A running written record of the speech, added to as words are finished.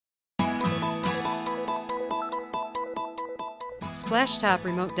Splashtop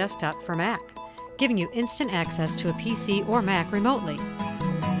Remote Desktop for Mac, giving you instant access to a PC or Mac remotely.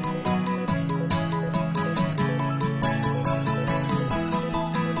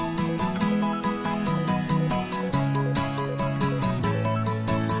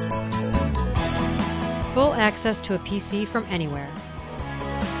 Full access to a PC from anywhere.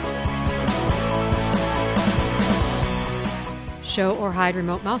 Show or hide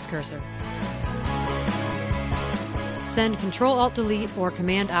remote mouse cursor. Send Control-Alt-Delete or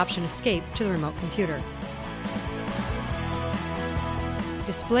Command-Option-Escape to the remote computer.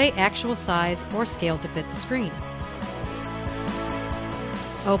 Display actual size or scale to fit the screen.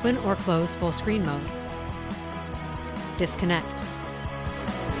 Open or close full screen mode. Disconnect.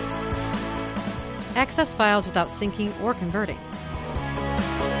 Access files without syncing or converting.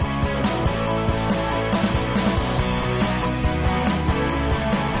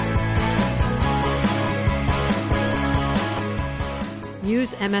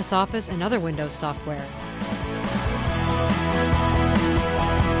 Use MS Office and other Windows software.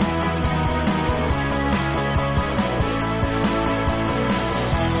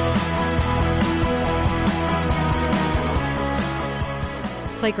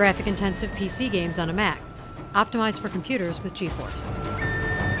 Play graphic-intensive PC games on a Mac, optimized for computers with GeForce.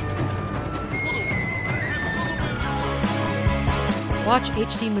 Watch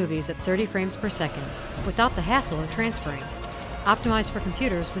HD movies at 30 frames per second without the hassle of transferring, optimized for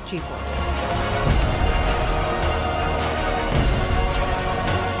computers with GeForce.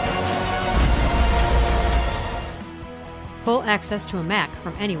 Full access to a Mac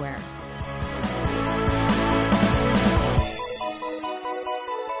from anywhere.